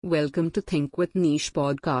Welcome to Think with Niche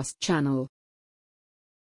podcast channel.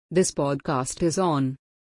 This podcast is on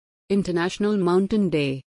International Mountain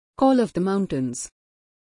Day, Call of the Mountains.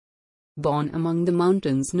 Born among the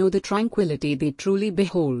mountains know the tranquility they truly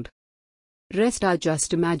behold. Rest are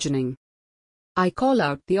just imagining. I call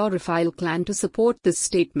out the orophile clan to support this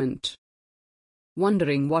statement.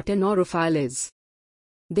 Wondering what an orophile is?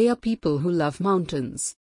 They are people who love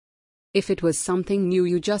mountains. If it was something new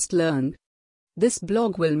you just learned, this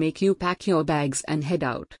blog will make you pack your bags and head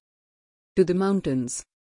out to the mountains.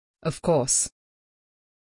 Of course.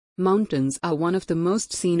 Mountains are one of the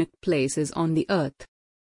most scenic places on the earth.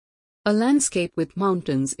 A landscape with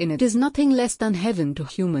mountains in it is nothing less than heaven to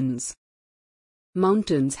humans.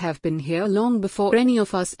 Mountains have been here long before any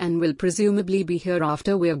of us and will presumably be here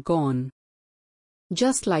after we're gone.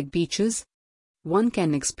 Just like beaches, one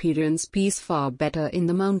can experience peace far better in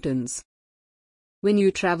the mountains. When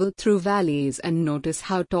you travel through valleys and notice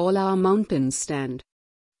how tall our mountains stand,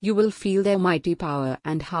 you will feel their mighty power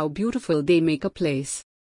and how beautiful they make a place.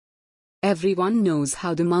 Everyone knows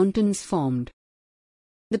how the mountains formed.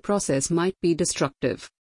 The process might be destructive,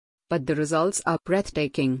 but the results are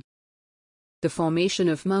breathtaking. The formation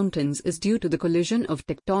of mountains is due to the collision of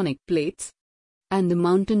tectonic plates, and the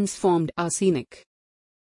mountains formed are scenic.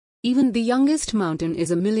 Even the youngest mountain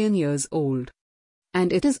is 1,000,000 years old.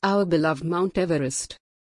 And it is our beloved Mount Everest.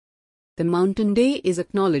 The Mountain Day is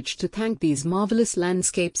acknowledged to thank these marvelous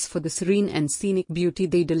landscapes for the serene and scenic beauty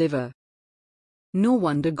they deliver. No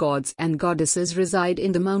wonder gods and goddesses reside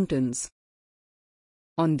in the mountains.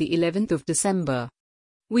 On the 11th of December,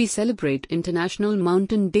 we celebrate International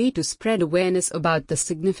Mountain Day to spread awareness about the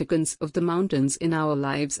significance of the mountains in our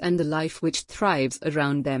lives and the life which thrives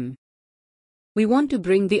around them. We want to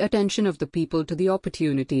bring the attention of the people to the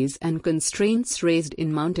opportunities and constraints raised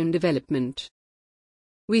in mountain development.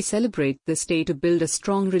 We celebrate this day to build a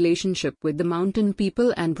strong relationship with the mountain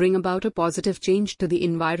people and bring about a positive change to the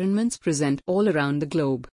environments present all around the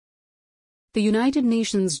globe. The United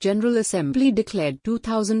Nations General Assembly declared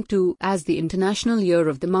 2002 as the International Year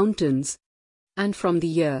of the Mountains, and from the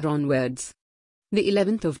year onwards, the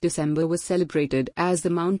 11th of December was celebrated as the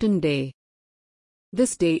Mountain Day.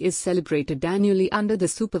 This day is celebrated annually under the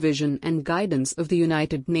supervision and guidance of the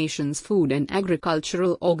United Nations Food and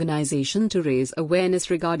Agricultural Organization to raise awareness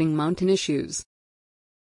regarding mountain issues.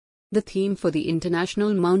 The theme for the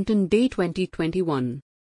International Mountain Day 2021.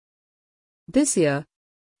 This year,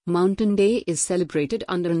 Mountain Day is celebrated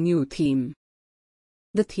under a new theme.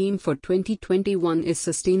 The theme for 2021 is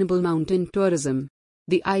Sustainable Mountain Tourism.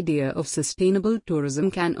 The idea of sustainable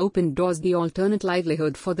tourism can open doors the alternate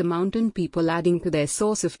livelihood for the mountain people, adding to their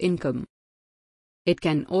source of income. It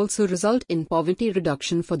can also result in poverty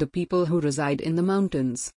reduction for the people who reside in the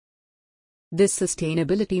mountains. This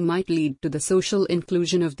sustainability might lead to the social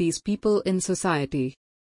inclusion of these people in society.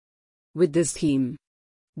 With this theme,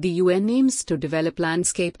 the UN aims to develop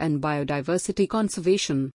landscape and biodiversity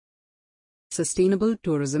conservation. Sustainable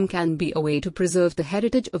tourism can be a way to preserve the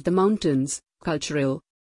heritage of the mountains, cultural,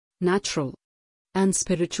 natural, and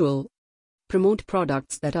spiritual, promote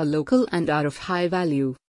products that are local and are of high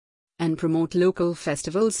value, and promote local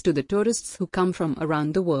festivals to the tourists who come from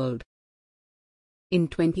around the world. In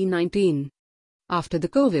 2019, after the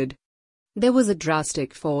COVID, there was a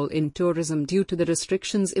drastic fall in tourism due to the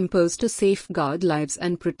restrictions imposed to safeguard lives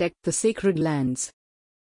and protect the sacred lands.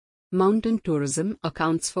 Mountain tourism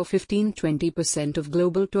accounts for 15–20% of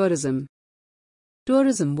global tourism.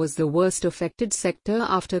 Tourism was the worst affected sector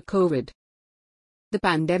after COVID. The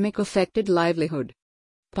pandemic affected livelihood,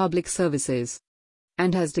 public services,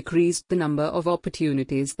 and has decreased the number of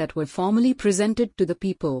opportunities that were formerly presented to the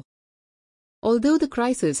people. Although the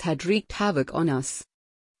crisis had wreaked havoc on us,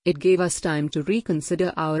 it gave us time to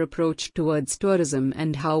reconsider our approach towards tourism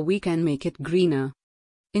and how we can make it greener,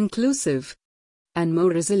 inclusive, and more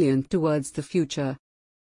resilient towards the future.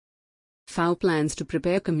 FAO plans to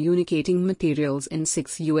prepare communicating materials in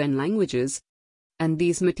 6 UN languages, and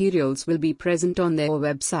these materials will be present on their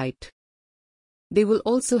website. They will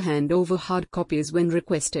also hand over hard copies when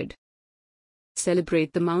requested.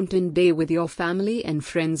 Celebrate the Mountain Day with your family and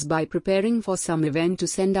friends by preparing for some event to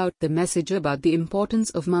send out the message about the importance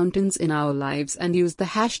of mountains in our lives and use the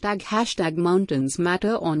hashtag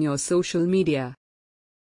 #MountainsMatter on your social media.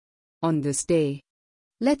 On this day,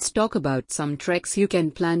 let's talk about some treks you can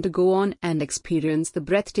plan to go on and experience the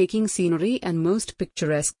breathtaking scenery and most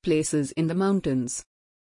picturesque places in the mountains.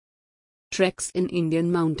 Treks in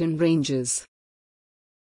Indian mountain ranges.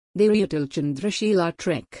 The Atal Chandrashila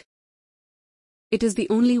Trek. It is the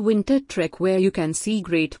only winter trek where you can see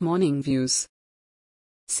great morning views.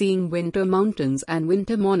 Seeing winter mountains and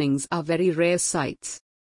winter mornings are very rare sights.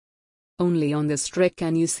 Only on this trek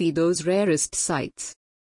can you see those rarest sights.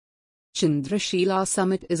 Chandrashila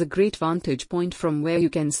summit is a great vantage point from where you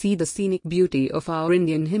can see the scenic beauty of our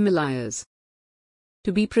Indian Himalayas.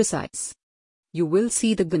 To be precise, you will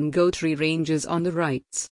see the Gangotri ranges on the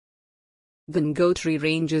right. Gangotri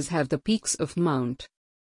ranges have the peaks of Mount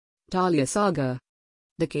Talyasagar,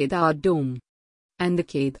 the Kedar Dome, and the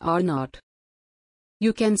Kedarnath.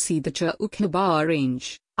 You can see the Chaukhaba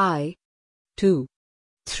range, I, 2,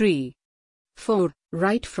 3, 4,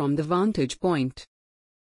 right from the vantage point.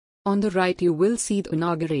 On the right you will see the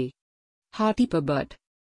Unagiri, Hati Parbat,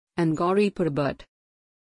 and Gauri Parbat.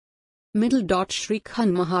 Middle. Shri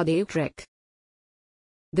Khan Mahadev Trek.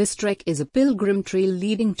 This trek is a pilgrim trail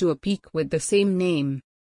leading to a peak with the same name.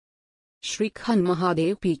 Shri Khan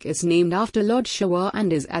Mahadev Peak is named after Lord Shiva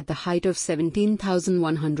and is at the height of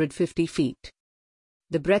 17,150 feet.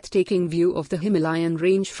 The breathtaking view of the Himalayan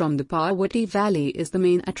range from the Parvati Valley is the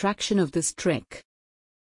main attraction of this trek.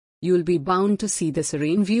 You'll be bound to see the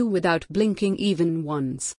serene view without blinking even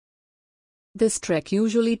once. This trek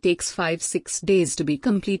usually takes 5-6 days to be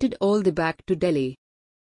completed all the back to Delhi.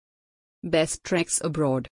 Best treks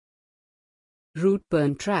abroad.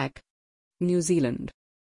 Routeburn Track, New Zealand.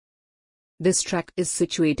 This track is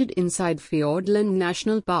situated inside Fiordland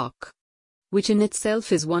National Park, which in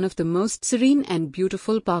itself is one of the most serene and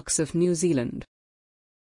beautiful parks of New Zealand.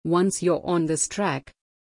 Once you're on this track,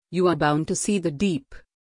 you are bound to see the deep,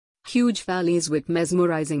 huge valleys with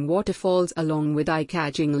mesmerizing waterfalls along with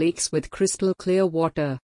eye-catching lakes with crystal clear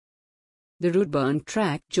water. The Routeburn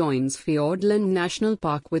Track joins Fiordland National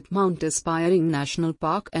Park with Mount Aspiring National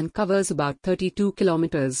Park and covers about 32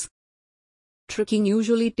 kilometers. Trekking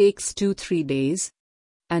usually takes 2-3 days,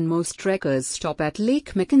 and most trekkers stop at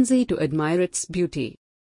Lake Mackenzie to admire its beauty.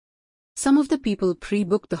 Some of the people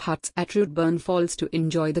pre-book the huts at Routeburn Falls to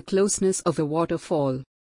enjoy the closeness of a waterfall.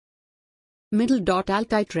 Middle.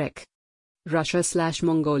 Altai Trek,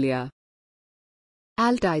 Russia/Mongolia.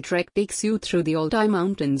 Altai Trek takes you through the Altai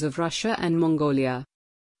Mountains of Russia and Mongolia,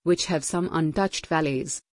 which have some untouched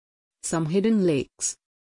valleys, some hidden lakes,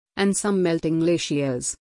 and some melting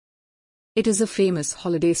glaciers. It is a famous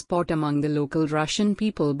holiday spot among the local Russian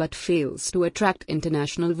people but fails to attract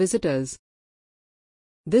international visitors.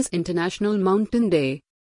 This International Mountain Day,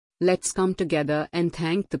 let's come together and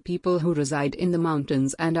thank the people who reside in the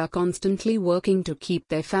mountains and are constantly working to keep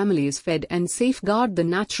their families fed and safeguard the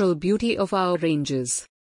natural beauty of our ranges.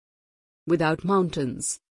 Without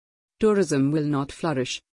mountains, tourism will not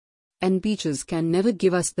flourish, and beaches can never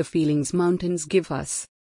give us the feelings mountains give us.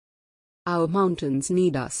 Our mountains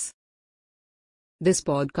need us. This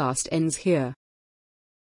podcast ends here.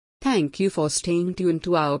 Thank you for staying tuned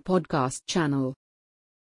to our podcast channel.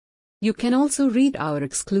 You can also read our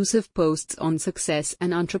exclusive posts on success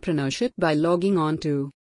and entrepreneurship by logging on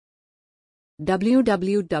to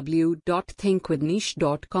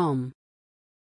www.thinkwithniche.com.